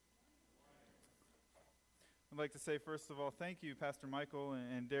I'd like to say, first of all, thank you, Pastor Michael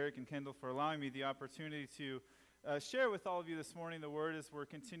and Derek and Kendall, for allowing me the opportunity to share with all of you this morning the Word as we're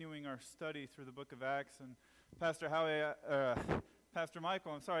continuing our study through the book of Acts. And Pastor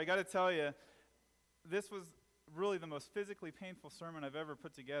Michael, I got to tell you, this was really the most physically painful sermon I've ever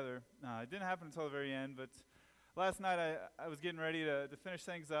put together. It didn't happen until the very end, but last night I was getting ready to finish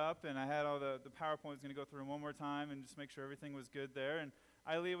things up, and I had all the PowerPoint. I was going to go through them one more time and just make sure everything was good there. And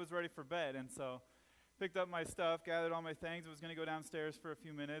Ilea was ready for bed, and so picked up my stuff, gathered all my things. I was going to go downstairs for a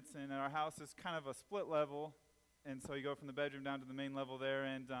few minutes, and our house is kind of a split level, and so you go from the bedroom down to the main level there,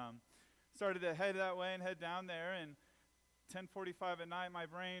 and started to head that way and head down there, and 10:45 at night, my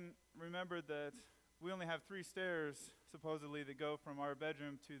brain remembered that we only have 3 stairs, supposedly, that go from our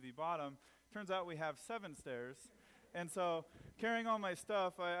bedroom to the bottom. Turns out we have 7 stairs. And so, carrying all my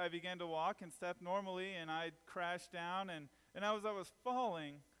stuff, I began to walk and step normally, and I crashed down, and as I was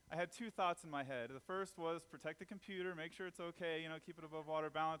falling, I had 2 thoughts in my head. The first was protect the computer, make sure it's okay, keep it above water,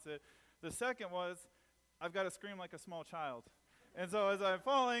 balance it. The second was I've got to scream like a small child. And so as I'm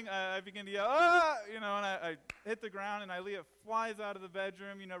falling, I begin to yell, ah! And I hit the ground, and Ilea flies out of the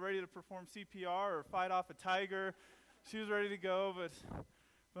bedroom, ready to perform CPR or fight off a tiger. She was ready to go, but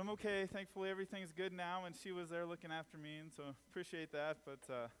I'm okay. Thankfully, everything's good now, and she was there looking after me, and so appreciate that. But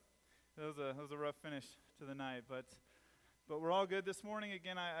it was a rough finish to the night. But we're all good this morning.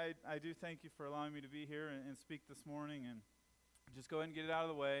 Again, I do thank you for allowing me to be here and speak this morning, and just go ahead and get it out of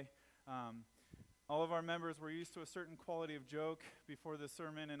the way. All of our members were used to a certain quality of joke before this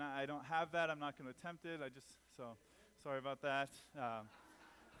sermon, and I don't have that. I'm not going to attempt it. So sorry about that.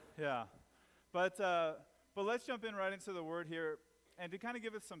 Yeah. But let's jump in right into the Word here. And to kind of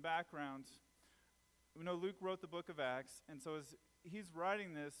give us some background, we know Luke wrote the book of Acts, and so as he's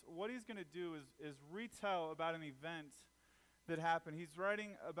writing this, what he's going to do is retell about an event that happened. He's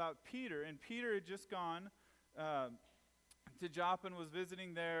writing about Peter, and Peter had just gone to Joppa and was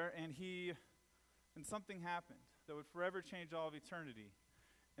visiting there, and something happened that would forever change all of eternity.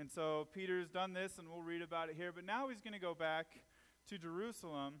 And so Peter's done this, and we'll read about it here, but now he's going to go back to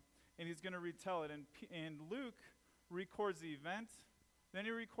Jerusalem, and he's going to retell it. And Luke records the event, then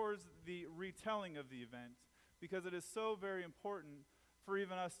he records the retelling of the event, because it is so very important for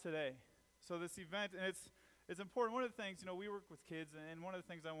even us today. So this event, and it's important. One of the things, we work with kids, and one of the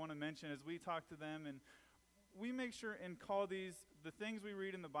things I want to mention is we talk to them, and we make sure and call these, the things we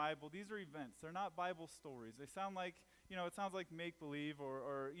read in the Bible, these are events. They're not Bible stories. They sound like, it sounds like make-believe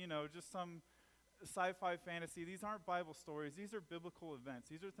or just some sci-fi fantasy. These aren't Bible stories. These are biblical events.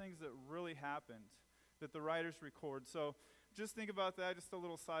 These are things that really happened that the writers record. So just think about that, just a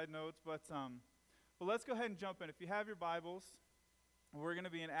little side note. But let's go ahead and jump in. If you have your Bibles, we're going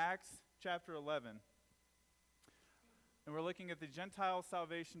to be in Acts chapter 11. And we're looking at the Gentile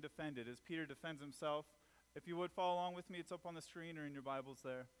salvation defended as Peter defends himself. If you would follow along with me, it's up on the screen or in your Bibles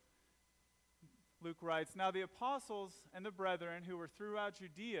there. Luke writes, "Now the apostles and the brethren who were throughout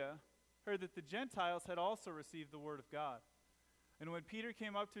Judea heard that the Gentiles had also received the word of God. And when Peter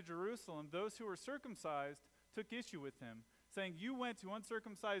came up to Jerusalem, those who were circumcised took issue with him, saying, 'You went to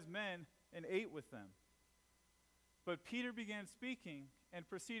uncircumcised men and ate with them.' But Peter began speaking and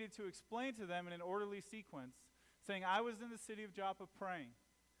proceeded to explain to them in an orderly sequence, saying, 'I was in the city of Joppa praying.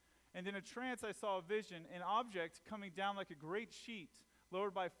 And in a trance I saw a vision, an object coming down like a great sheet,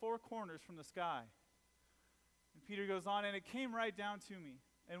 lowered by 4 corners from the sky.' And Peter goes on, 'And it came right down to me.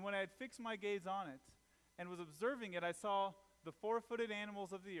 And when I had fixed my gaze on it and was observing it, I saw the 4-footed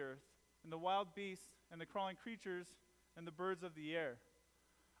animals of the earth, and the wild beasts, and the crawling creatures, and the birds of the air.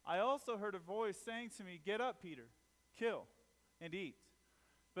 I also heard a voice saying to me, "Get up, Peter, kill, and eat."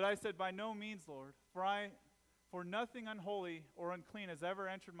 But I said, "By no means, Lord, for nothing unholy or unclean has ever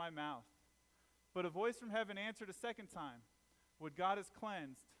entered my mouth." But a voice from heaven answered a second time, "What God has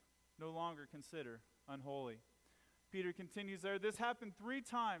cleansed, no longer consider unholy." Peter continues there, "This happened 3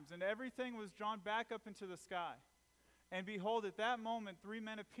 times, and everything was drawn back up into the sky. And behold, at that moment 3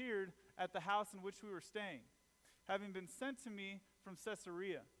 men appeared at the house in which we were staying, having been sent to me from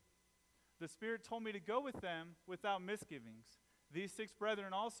Caesarea. The Spirit told me to go with them without misgivings. These 6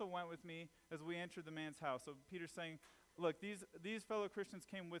 brethren also went with me as we entered the man's house." So Peter's saying, look, these fellow Christians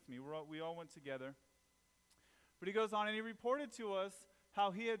came with me. We all went together. But he goes on, "And he reported to us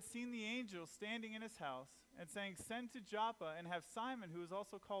how he had seen the angel standing in his house and saying, 'Send to Joppa and have Simon, who is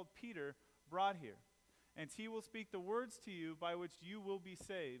also called Peter, brought here. And he will speak the words to you by which you will be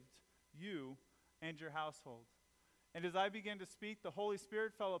saved, you and your household.' And as I began to speak, the Holy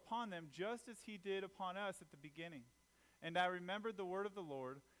Spirit fell upon them just as he did upon us at the beginning. And I remembered the word of the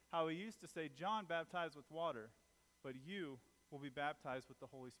Lord, how he used to say, 'John baptized with water, but you will be baptized with the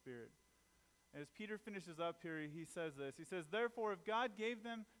Holy Spirit.' And as Peter finishes up here, he says this. He says, "Therefore, if God gave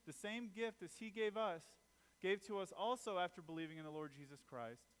them the same gift as he gave to us also after believing in the Lord Jesus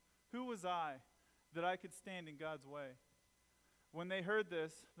Christ, who was I that I could stand in God's way?" When they heard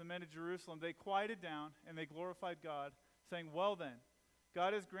this, the men of Jerusalem, they quieted down and they glorified God, saying, "Well then,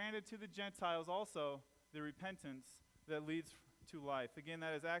 God has granted to the Gentiles also the repentance that leads to life." Again,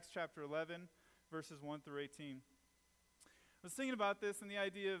 that is Acts chapter 11, verses 1 through 18. I was thinking about this and the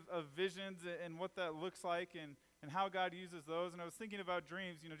idea of visions and what that looks like and how God uses those. And I was thinking about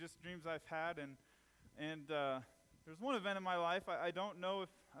dreams, just dreams I've had. And there's one event in my life. I don't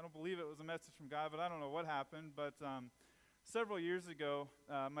believe it was a message from God, but I don't know what happened. But several years ago,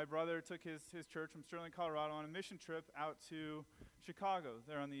 my brother took his church from Sterling, Colorado on a mission trip out to Chicago.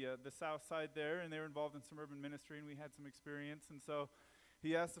 They're on the south side there, and they were involved in some urban ministry, and we had some experience. And so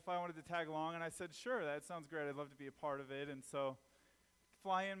he asked if I wanted to tag along, and I said, "Sure, that sounds great. I'd love to be a part of it." And so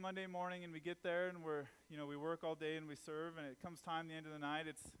fly in Monday morning, and we get there, and we work all day, and we serve, and it comes time, the end of the night,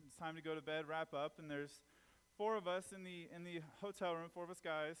 it's time to go to bed, wrap up, and there's 4 of us in the hotel room, 4 of us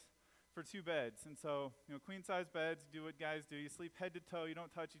guys, for 2 beds. And so, queen-size beds, do what guys do. You sleep head to toe. You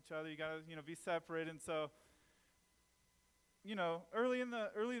don't touch each other. You got to, be separate. And so, early in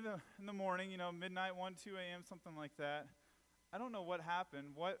the morning, midnight, 1, 2 a.m., something like that. I don't know what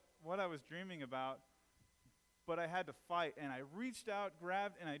happened, what I was dreaming about, but I had to fight. And I reached out,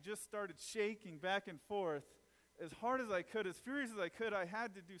 grabbed, and I just started shaking back and forth as hard as I could, as furious as I could. I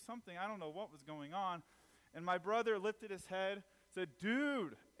had to do something. I don't know what was going on. And my brother lifted his head, said,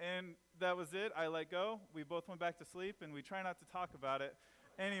 "Dude," and that was it. I let go. We both went back to sleep, and we try not to talk about it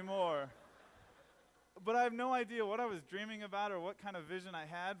anymore. But I have no idea what I was dreaming about or what kind of vision I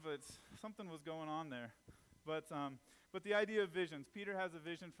had, but something was going on there. But the idea of visions, Peter has a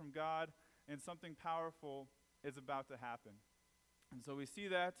vision from God, and something powerful is about to happen. And so we see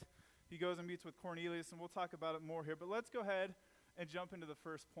that. He goes and meets with Cornelius, and we'll talk about it more here. But let's go ahead and jump into the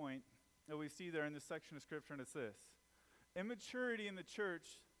first point that we see there in this section of Scripture, and it's this. Immaturity in the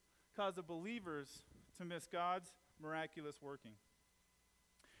church caused the believers to miss God's miraculous working.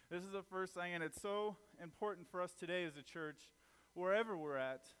 This is the first thing, and it's so important for us today as a church, wherever we're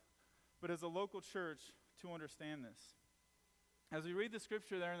at, but as a local church, to understand this. As we read the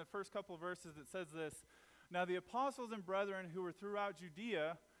Scripture there in the first couple of verses, it says this: "Now the apostles and brethren who were throughout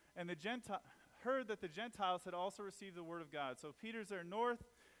Judea and heard that the Gentiles had also received the word of God." So Peter's there north.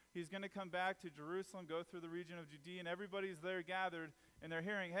 He's going to come back to Jerusalem, go through the region of Judea, and everybody's there gathered, and they're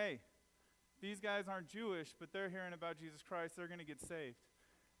hearing, hey, these guys aren't Jewish, but they're hearing about Jesus Christ. They're going to get saved.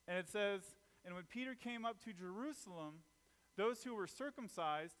 And it says, "And when Peter came up to Jerusalem, those who were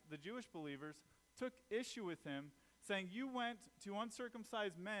circumcised, the Jewish believers, took issue with him, saying, 'You went to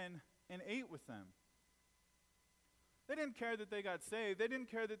uncircumcised men and ate with them.'" They didn't care that they got saved. They didn't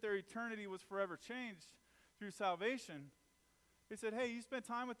care that their eternity was forever changed through salvation. They said, "Hey, you spent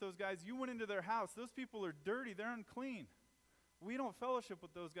time with those guys. You went into their house. Those people are dirty. They're unclean. We don't fellowship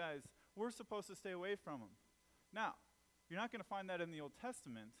with those guys. We're supposed to stay away from them." Now, you're not going to find that in the Old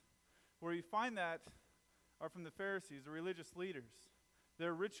Testament. Where you find that are from the Pharisees, the religious leaders.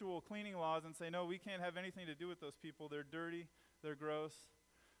 Their ritual cleaning laws, and say, no, we can't have anything to do with those people. They're dirty. They're gross.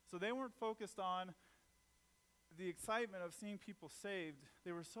 So they weren't focused on the excitement of seeing people saved.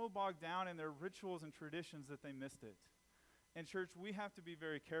 They were so bogged down in their rituals and traditions that they missed it. And church, we have to be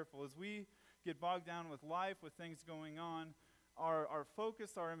very careful. As we get bogged down with life, with things going on, our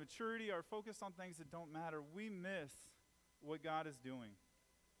focus, our immaturity, our focus on things that don't matter, we miss what God is doing.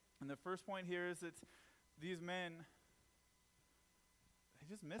 And the first point here is that these men, they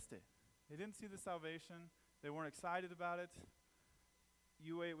just missed it. They didn't see the salvation. They weren't excited about it.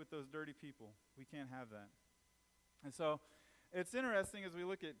 You ate with those dirty people. We can't have that. And so it's interesting as we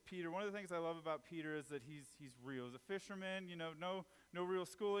look at Peter. One of the things I love about Peter is that he's real. He's a fisherman, no real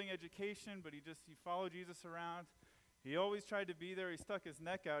schooling, education, but he followed Jesus around. He always tried to be there. He stuck his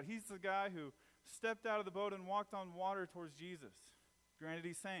neck out. He's the guy who stepped out of the boat and walked on water towards Jesus. Granted,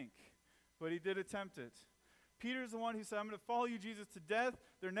 he sank, but he did attempt it. Peter's the one who said, "I'm going to follow you, Jesus, to death.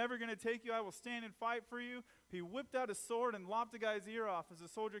 They're never going to take you. I will stand and fight for you." He whipped out his sword and lopped a guy's ear off as a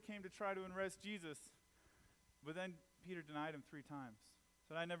soldier came to try to arrest Jesus. But then Peter denied him 3 times.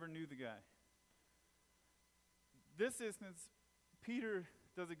 Said, "I never knew the guy." This instance, Peter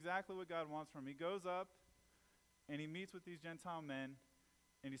does exactly what God wants from him. He goes up and he meets with these Gentile men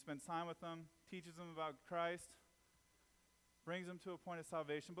and he spends time with them, teaches them about Christ, brings them to a point of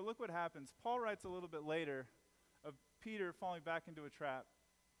salvation. But look what happens. Paul writes a little bit later of Peter falling back into a trap.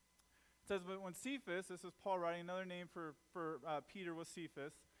 It says, "But when Cephas," this is Paul writing, another name for Peter was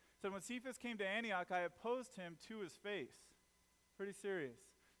Cephas, said, "When Cephas came to Antioch, I opposed him to his face." Pretty serious.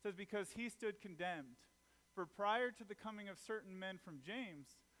 It says, because he stood condemned. For prior to the coming of certain men from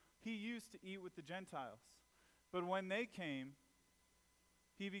James, he used to eat with the Gentiles. But when they came,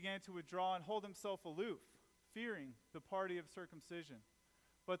 he began to withdraw and hold himself aloof, fearing the party of circumcision.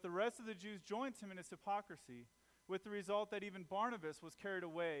 But the rest of the Jews joined him in his hypocrisy, with the result that even Barnabas was carried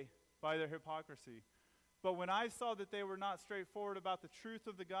away by their hypocrisy. But when I saw that they were not straightforward about the truth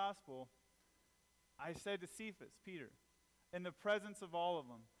of the gospel, I said to Cephas, Peter, in the presence of all of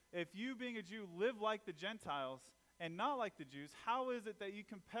them, if you, being a Jew, live like the Gentiles and not like the Jews, how is it that you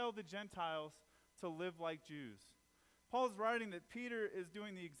compel the Gentiles to live like Jews? Paul's writing that Peter is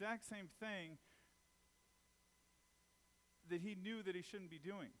doing the exact same thing that he knew that he shouldn't be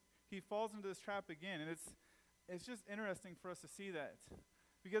doing. He falls into this trap again, and it's just interesting for us to see that,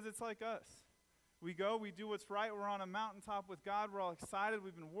 because it's like us. We go, we do what's right, we're on a mountaintop with God, we're all excited,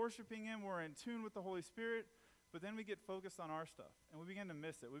 we've been worshiping him, we're in tune with the Holy Spirit, but then we get focused on our stuff, and we begin to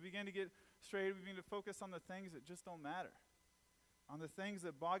miss it. We begin to get strayed, we begin to focus on the things that just don't matter, on the things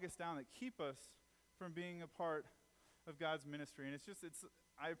that bog us down, that keep us from being a part of God's ministry. And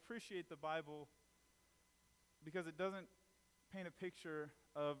I appreciate the Bible because it doesn't paint a picture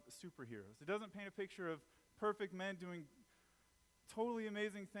of superheroes. It doesn't paint a picture of perfect men doing totally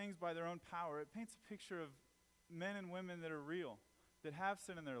amazing things by their own power. It paints a picture of men and women that are real, that have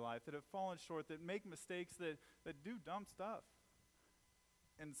sin in their life, that have fallen short, that make mistakes, that do dumb stuff.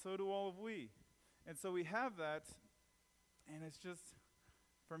 And so do all of we. And so we have that, and it's just,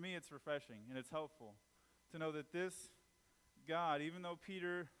 for me, it's refreshing, and it's helpful to know that this God, even though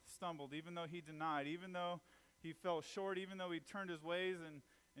Peter stumbled, even though he denied, even though he fell short, even though he turned his ways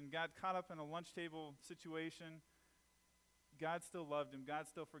and got caught up in a lunch table situation, God still loved him, God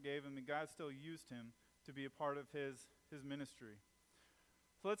still forgave him, and God still used him to be a part of his ministry.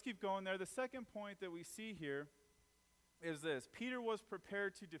 So let's keep going there. The second point that we see here is this. Peter was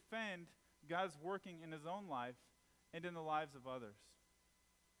prepared to defend God's working in his own life and in the lives of others.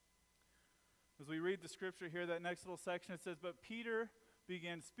 As we read the scripture here, that next little section, it says, but Peter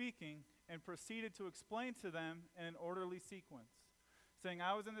began speaking and proceeded to explain to them in an orderly sequence, saying,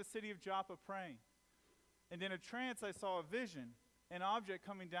 I was in the city of Joppa praying, and in a trance I saw a vision, an object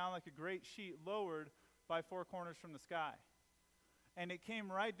coming down like a great sheet lowered by four corners from the sky. And it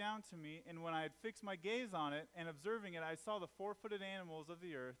came right down to me, and when I had fixed my gaze on it and observing it, I saw the four-footed animals of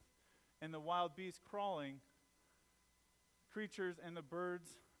the earth and the wild beasts crawling, creatures and the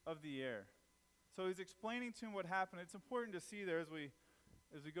birds of the air. So he's explaining to him what happened. It's important to see there as we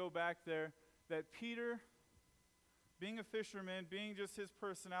go back there that Peter, being a fisherman, being just his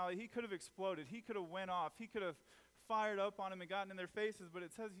personality, he could have exploded. He could have went off. He could have fired up on him and gotten in their faces, but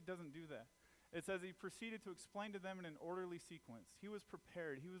it says he doesn't do that. It says he proceeded to explain to them in an orderly sequence. He was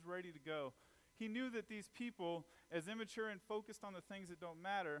prepared. He was ready to go. He knew that these people, as immature and focused on the things that don't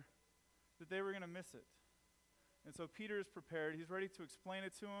matter, that they were going to miss it. And so Peter is prepared. He's ready to explain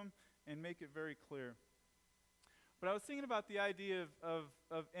it to them and make it very clear. But I was thinking about the idea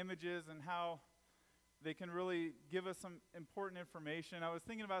of images and how they can really give us some important information. I was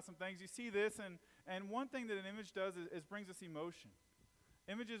thinking about some things. You see this, and one thing that an image does is brings us emotion.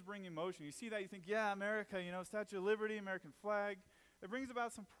 Images bring emotion. You see that, you think, yeah, America, Statue of Liberty, American flag. It brings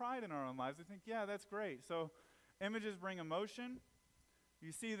about some pride in our own lives. We think, yeah, that's great. So images bring emotion.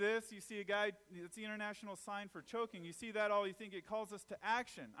 You see this, you see a guy, it's the international sign for choking. You see that all, you think it calls us to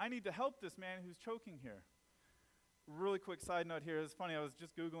action. I need to help this man who's choking here. Really quick side note here. It's funny, I was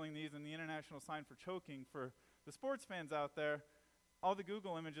just Googling these, and the international sign for choking, for the sports fans out there, all the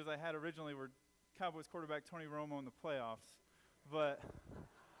Google images I had originally were Cowboys quarterback Tony Romo in the playoffs. But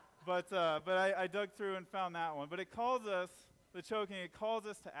I dug through and found that one. But it calls us, the choking, it calls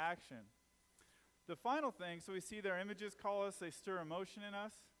us to action. The final thing, so we see their images call us, they stir emotion in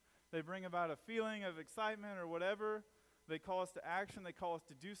us. They bring about a feeling of excitement or whatever. They call us to action. They call us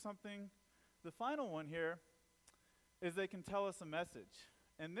to do something. The final one here is they can tell us a message.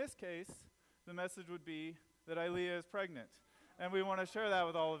 In this case, the message would be that Ilea is pregnant. And we want to share that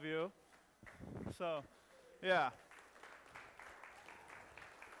with all of you. So, yeah.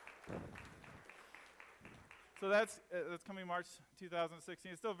 So that's coming March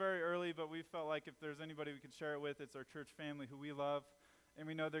 2016. It's still very early, but we felt like if there's anybody we could share it with, it's our church family who we love, and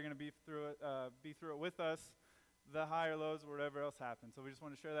we know they're going to be through it with us, the high or lows, or whatever else happens. So we just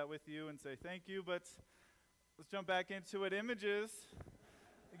want to share that with you and say thank you. But let's jump back into it. Images,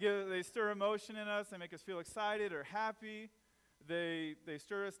 they stir emotion in us. They make us feel excited or happy. They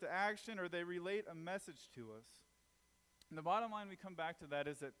stir us to action, or they relate a message to us. And the bottom line we come back to that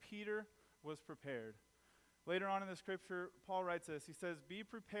is that Peter was prepared. Later on in the scripture, Paul writes this. He says, be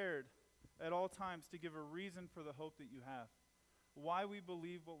prepared at all times to give a reason for the hope that you have. why we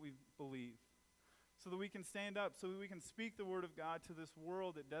believe what we believe, so that we can stand up, so that we can speak the word of God to this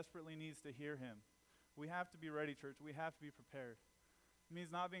world that desperately needs to hear him. We have to be ready, church. We have to be prepared. It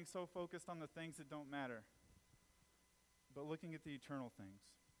means not being so focused on the things that don't matter, but looking at the eternal things.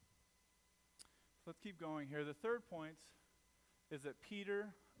 So let's keep going here. The third point is that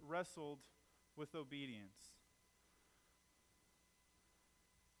Peter wrestled with obedience.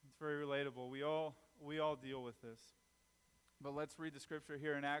 It's very relatable. We all deal with this. But let's read the scripture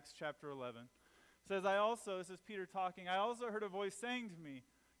here in Acts chapter 11. It says, this is Peter talking, I also heard a voice saying to me,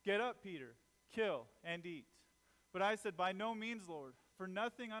 "Get up, Peter, kill and eat." But I said, "By no means, Lord, for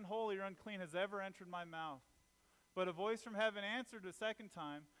nothing unholy or unclean has ever entered my mouth." But a voice from heaven answered a second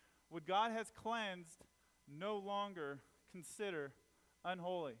time, "What God has cleansed, no longer consider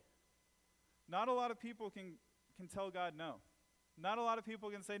unholy." Not a lot of people can tell God no. Not a lot of people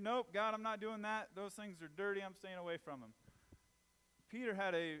can say, "Nope, God, I'm not doing that. Those things are dirty. I'm staying away from them." Peter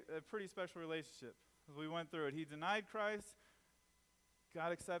had a pretty special relationship as we went through it. He denied Christ.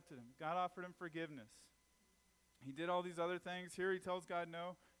 God accepted him. God offered him forgiveness. He did all these other things. Here he tells God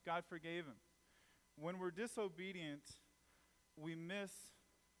no. God forgave him. When we're disobedient, we miss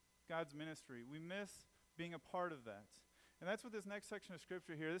God's ministry. We miss being a part of that. And that's what this next section of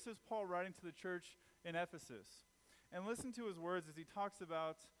scripture here, this is Paul writing to the church in Ephesus. And listen to his words as he talks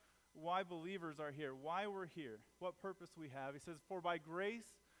about why believers are here, why we're here, what purpose we have. He says, "For by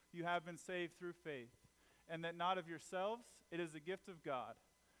grace you have been saved through faith, and that not of yourselves, it is a gift of God,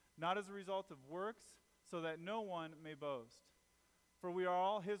 not as a result of works, so that no one may boast. For we are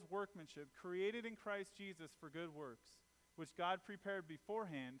all his workmanship, created in Christ Jesus for good works, which God prepared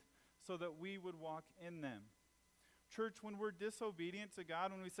beforehand so that we would walk in them." Church, when we're disobedient to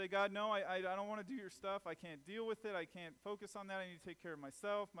God, when we say, "God, no, I don't want to do your stuff. I can't deal with it. I can't focus on that. I need to take care of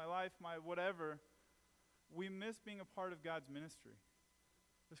myself, my life, my whatever," we miss being a part of God's ministry.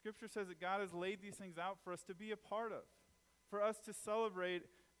 The scripture says that God has laid these things out for us to be a part of, for us to celebrate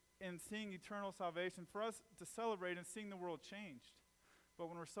in seeing eternal salvation, for us to celebrate in seeing the world changed. But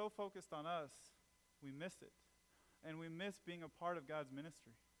when we're so focused on us, we miss it. And we miss being a part of God's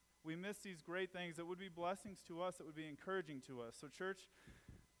ministry. We miss these great things that would be blessings to us, that would be encouraging to us. So church,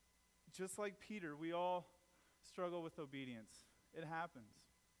 just like Peter, we all struggle with obedience. It happens.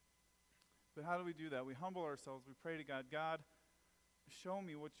 But how do we do that? We humble ourselves. We pray to God, "God, show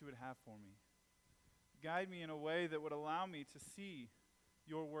me what you would have for me. Guide me in a way that would allow me to see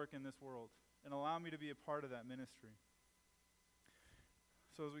your work in this world and allow me to be a part of that ministry."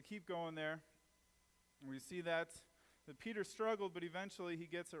 So as we keep going there, we see that Peter struggled, but eventually he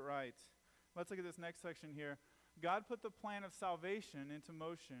gets it right. Let's look at this next section here. God put the plan of salvation into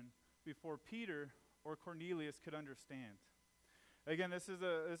motion before Peter or Cornelius could understand. Again, this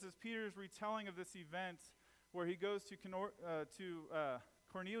is Peter's retelling of this event where he goes to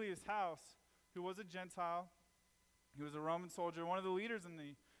Cornelius' house, who was a Gentile. He was a Roman soldier, one of the leaders in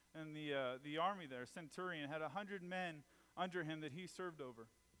the army there, centurion, had 100 men under him that he served over.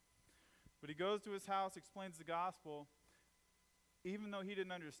 But he goes to his house, explains the gospel, even though he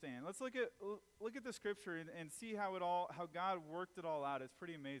didn't understand. Let's look at the scripture and see how God worked it all out. It's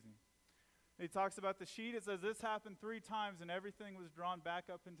pretty amazing. He talks about the sheet. It says, "This happened 3 times, and everything was drawn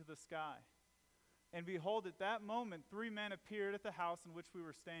back up into the sky. And behold, at that moment, 3 men appeared at the house in which we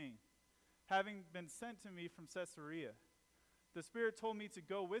were staying, having been sent to me from Caesarea. The Spirit told me to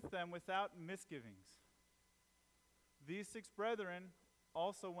go with them without misgivings. These 6 brethren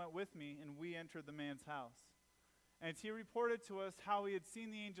also went with me, and we entered the man's house. And he reported to us how he had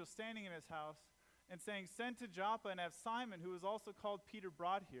seen the angel standing in his house and saying, 'Send to Joppa and have Simon, who is also called Peter,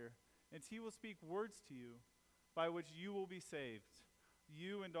 brought here, and he will speak words to you by which you will be saved,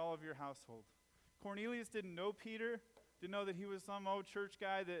 you and all of your household.' Cornelius didn't know Peter, didn't know that he was some old church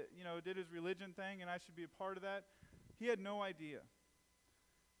guy that, did his religion thing and I should be a part of that. He had no idea.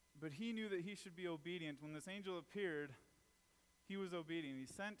 But he knew that he should be obedient. When this angel appeared, he was obedient. He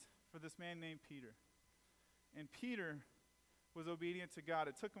sent for this man named Peter. And Peter was obedient to God.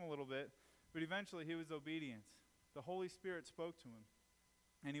 It took him a little bit, but eventually he was obedient. The Holy Spirit spoke to him.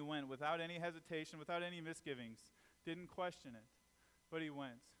 And he went without any hesitation, without any misgivings. Didn't question it, but he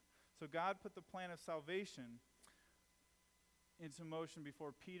went. So God put the plan of salvation into motion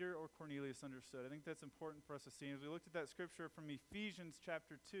before Peter or Cornelius understood. I think that's important for us to see. As we looked at that scripture from Ephesians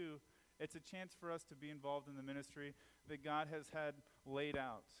chapter 2, it's a chance for us to be involved in the ministry that God has had laid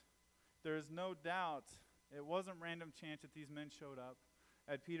out. There is no doubt it wasn't random chance that these men showed up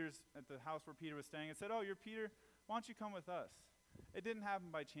at the house where Peter was staying and said, "Oh, you're Peter? Why don't you come with us?" It didn't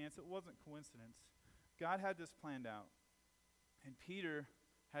happen by chance. It wasn't coincidence. God had this planned out. And Peter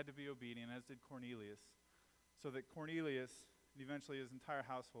had to be obedient, as did Cornelius, so that Cornelius and eventually his entire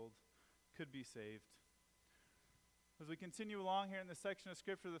household could be saved. As we continue along here in this section of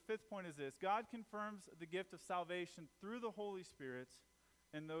Scripture, the fifth point is this: God confirms the gift of salvation through the Holy Spirit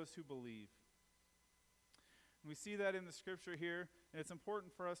in those who believe. And we see that in the Scripture here, and it's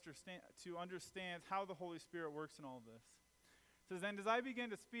important for us to understand how the Holy Spirit works in all of this. It says, "And as I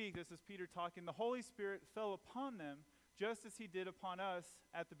began to speak," this is Peter talking, "the Holy Spirit fell upon them just as he did upon us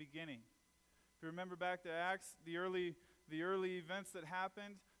at the beginning." If you remember back to Acts, the early events that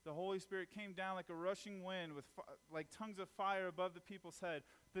happened, the Holy Spirit came down like a rushing wind with like tongues of fire above the people's head.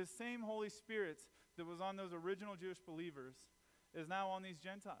 The same Holy Spirit that was on those original Jewish believers is now on these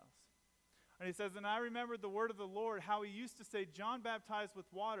Gentiles. And he says, "And I remembered the word of the Lord, how he used to say, 'John baptized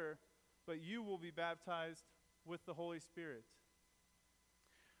with water, but you will be baptized with the Holy Spirit.'"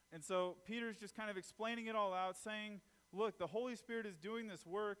 And so Peter's just kind of explaining it all out, saying, look, the Holy Spirit is doing this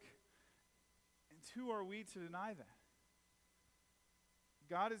work, and who are we to deny that?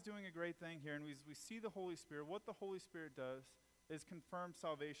 God is doing a great thing here, and we see the Holy Spirit. What the Holy Spirit does is confirm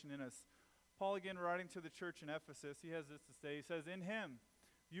salvation in us. Paul, again, writing to the church in Ephesus, he has this to say. He says, "In him,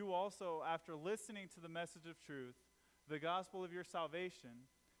 you also, after listening to the message of truth, the gospel of your salvation,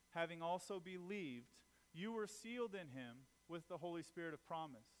 having also believed, you were sealed in him with the Holy Spirit of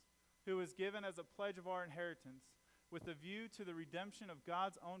promise, who was given as a pledge of our inheritance, with a view to the redemption of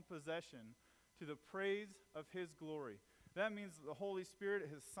God's own possession, to the praise of his glory." That means that the Holy Spirit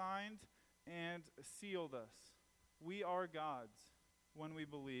has signed and sealed us. We are God's when we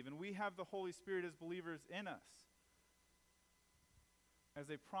believe, and we have the Holy Spirit as believers in us as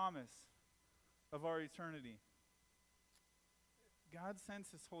a promise of our eternity. God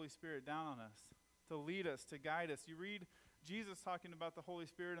sends his Holy Spirit down on us to lead us, to guide us. You read Jesus talking about the Holy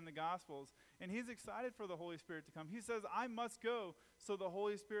Spirit in the Gospels, and he's excited for the Holy Spirit to come. He says, "I must go so the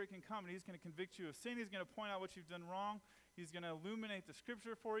Holy Spirit can come, and he's going to convict you of sin. He's going to point out what you've done wrong. He's going to illuminate the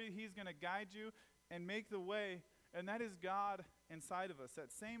Scripture for you. He's going to guide you and make the way." And that is God inside of us.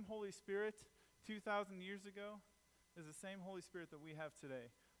 That same Holy Spirit 2,000 years ago is the same Holy Spirit that we have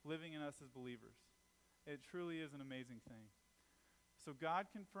today living in us as believers. It truly is an amazing thing. So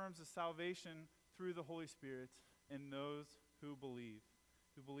God confirms the salvation through the Holy Spirit in those who believe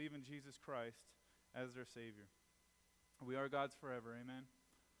in Jesus Christ as their Savior. We are God's forever, amen?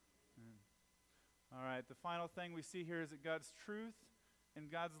 Amen. All right, the final thing we see here is that God's truth and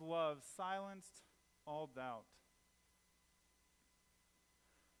God's love silenced all doubt.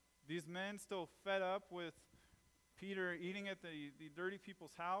 These men, still fed up with Peter eating at the dirty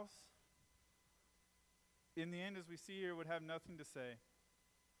people's house, in the end, as we see here, would have nothing to say.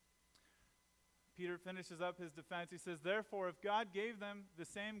 Peter finishes up his defense. He says, "Therefore, if God gave them the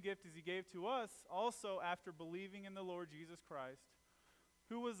same gift as he gave to us, also after believing in the Lord Jesus Christ,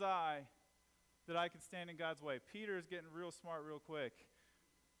 who was I that I could stand in God's way?" Peter is getting real smart real quick.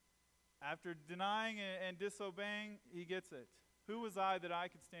 After denying and disobeying, he gets it. Who was I that I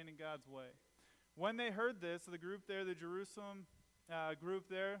could stand in God's way? When they heard this, the group there, the Jerusalem group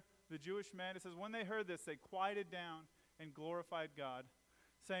there, the Jewish men, it says, when they heard this, they quieted down and glorified God,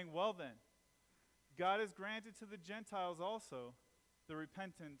 saying, "Well then, God has granted to the Gentiles also the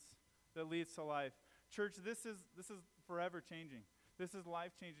repentance that leads to life." Church, this is forever changing. This is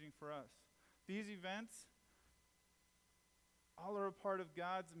life changing for us. These events all are a part of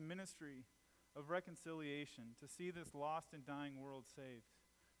God's ministry of reconciliation to see this lost and dying world saved.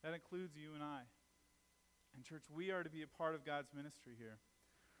 That includes you and I. And church, we are to be a part of God's ministry here.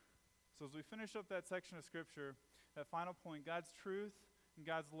 So as we finish up that section of Scripture, that final point, God's truth and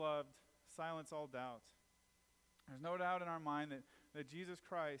God's love silence all doubt. There's no doubt in our mind that Jesus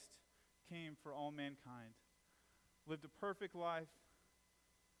Christ came for all mankind, lived a perfect life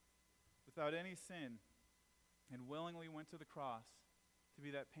without any sin, and willingly went to the cross to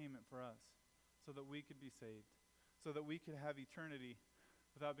be that payment for us so that we could be saved, so that we could have eternity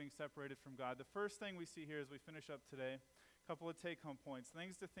without being separated from God. The first thing we see here as we finish up today, a couple of take-home points,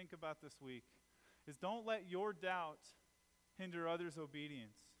 things to think about this week, is don't let your doubt hinder others'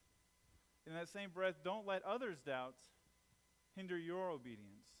 obedience. In that same breath, don't let others' doubts hinder your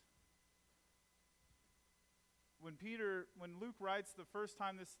obedience. When Luke writes the first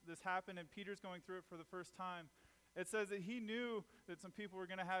time this happened and Peter's going through it for the first time, it says that he knew that some people were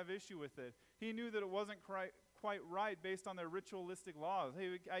going to have issue with it. He knew that it wasn't quite right based on their ritualistic laws.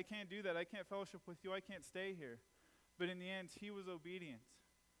 Hey, I can't do that. I can't fellowship with you. I can't stay here. But in the end, he was obedient.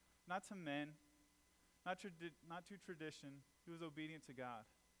 Not to men, not to tradition. He was obedient to God.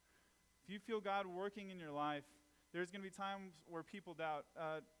 If you feel God working in your life, there's going to be times where people doubt,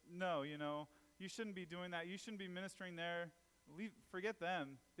 no, you shouldn't be doing that. You shouldn't be ministering there. Forget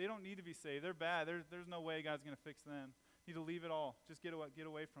them. They don't need to be saved. They're bad. There's no way God's going to fix them. You need to leave it all. Just get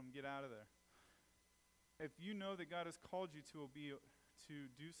away from, get out of there. If you know that God has called you to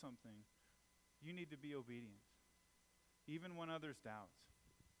do something, you need to be obedient, even when others doubt.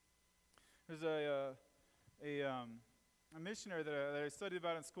 There's a missionary that I studied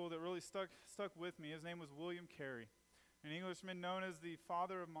about in school that really stuck with me. His name was William Carey, an Englishman known as the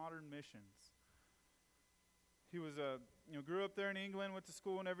father of modern missions. He was grew up there in England, went to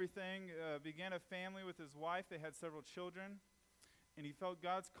school and everything, began a family with his wife. They had several children, and he felt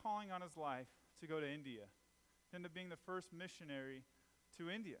God's calling on his life to go to India. Ended up being the first missionary to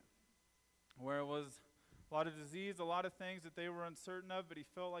India, where it was a lot of disease, a lot of things that they were uncertain of, but he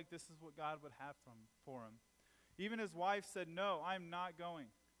felt like this is what God would have for him. Even his wife said, "No, I'm not going.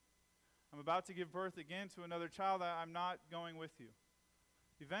 I'm about to give birth again to another child. I'm not going with you."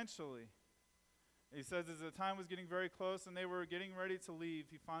 Eventually, he says as the time was getting very close and they were getting ready to leave,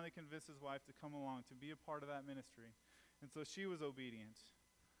 he finally convinced his wife to come along, to be a part of that ministry. And so she was obedient.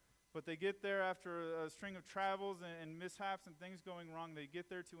 But they get there after a string of travels and mishaps and things going wrong. They get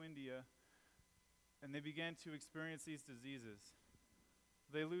there to India, and they begin to experience these diseases.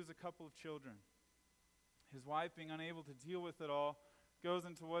 They lose a couple of children. His wife, being unable to deal with it all, goes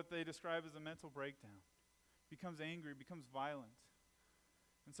into what they describe as a mental breakdown. Becomes angry, becomes violent.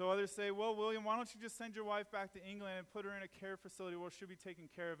 And so others say, "Well, William, why don't you just send your wife back to England and put her in a care facility where she'll be taken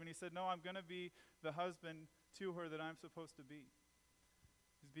care of?" And he said, "No, I'm going to be the husband to her that I'm supposed to be."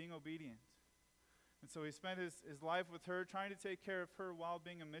 He's being obedient. And so he spent his life with her, trying to take care of her while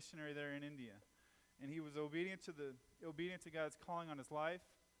being a missionary there in India. And he was obedient to God's calling on his life,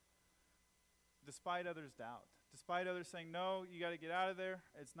 despite others' doubt. Despite others saying, "No, you got to get out of there.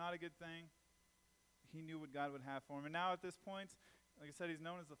 It's not a good thing." He knew what God would have for him. And now at this point, like I said, he's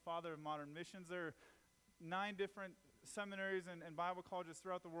known as the father of modern missions. There are 9 different seminaries and Bible colleges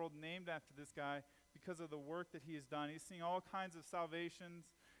throughout the world named after this guy because of the work that he has done. He's seen all kinds of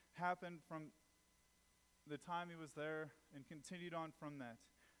salvations happen from the time he was there and continued on from that.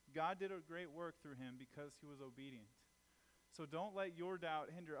 God did a great work through him because he was obedient. So don't let your doubt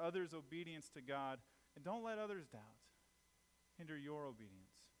hinder others' obedience to God, and don't let others' doubt hinder your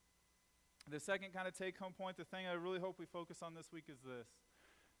obedience. The second kind of take-home point, the thing I really hope we focus on this week is this.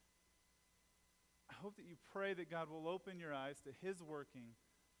 I hope that you pray that God will open your eyes to his working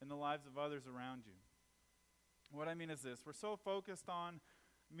in the lives of others around you. What I mean is this. We're so focused on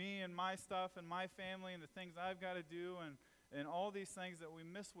me and my stuff and my family and the things I've got to do and all these things that we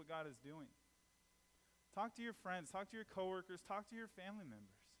miss what God is doing. Talk to your friends. Talk to your coworkers. Talk to your family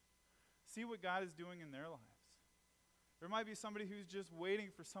members. See what God is doing in their lives. There might be somebody who's just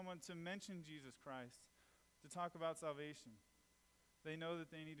waiting for someone to mention Jesus Christ, to talk about salvation. They know that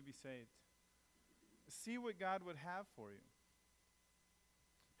they need to be saved. See what God would have for you.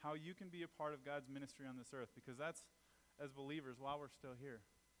 How you can be a part of God's ministry on this earth, because that's, as believers, while we're still here,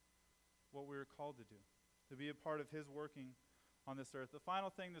 what we're called to do, to be a part of his working on this earth. The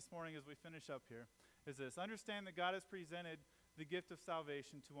final thing this morning as we finish up here is this. Understand that God has presented the gift of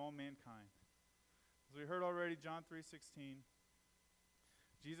salvation to all mankind. As we heard already, John 3:16,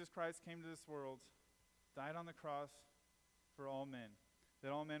 Jesus Christ came to this world, died on the cross for all men,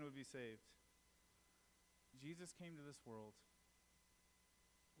 that all men would be saved. Jesus came to this world,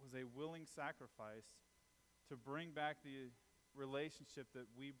 was a willing sacrifice to bring back the relationship that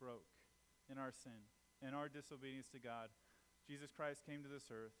we broke in our sin, in our disobedience to God. Jesus Christ came to this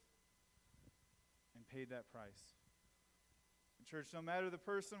earth and paid that price. Church, no matter the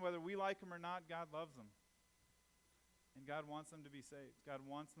person, whether we like them or not, God loves them. And God wants them to be saved. God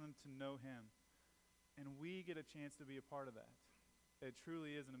wants them to know him. And we get a chance to be a part of that. It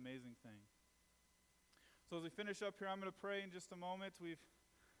truly is an amazing thing. So as we finish up here, I'm going to pray in just a moment.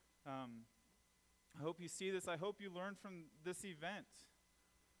 I hope you see this. I hope you learn from this event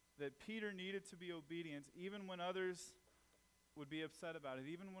that Peter needed to be obedient even when others would be upset about it.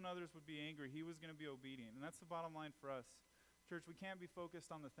 Even when others would be angry, he was going to be obedient. And that's the bottom line for us. Church, we can't be focused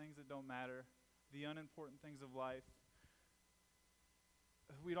on the things that don't matter, the unimportant things of life.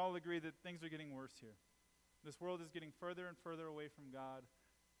 We'd all agree that things are getting worse here. This world is getting further and further away from God,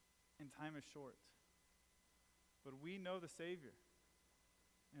 and time is short. But we know the Savior,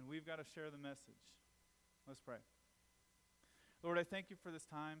 and we've got to share the message. Let's pray. Lord, I thank you for this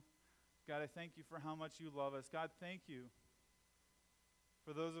time. God, I thank you for how much you love us. God, thank you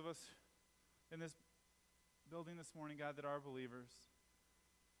for those of us in this building this morning, God, that are believers,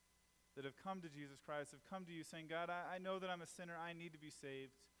 that have come to Jesus Christ, have come to you saying, God, I know that I'm a sinner. I need to be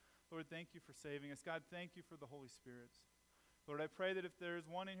saved. Lord, thank you for saving us. God, thank you for the Holy Spirit. Lord, I pray that if there is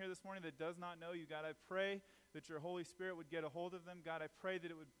one in here this morning that does not know you, God, I pray that your Holy Spirit would get a hold of them. God, I pray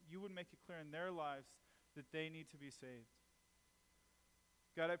that you would make it clear in their lives that they need to be saved.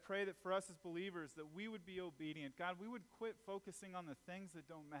 God, I pray that for us as believers that we would be obedient. God, we would quit focusing on the things that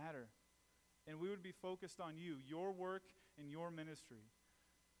don't matter, and we would be focused on you, your work, and your ministry.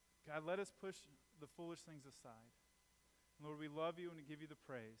 God, let us push the foolish things aside. Lord, we love you and we give you the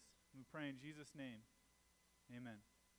praise. We pray in Jesus' name. Amen.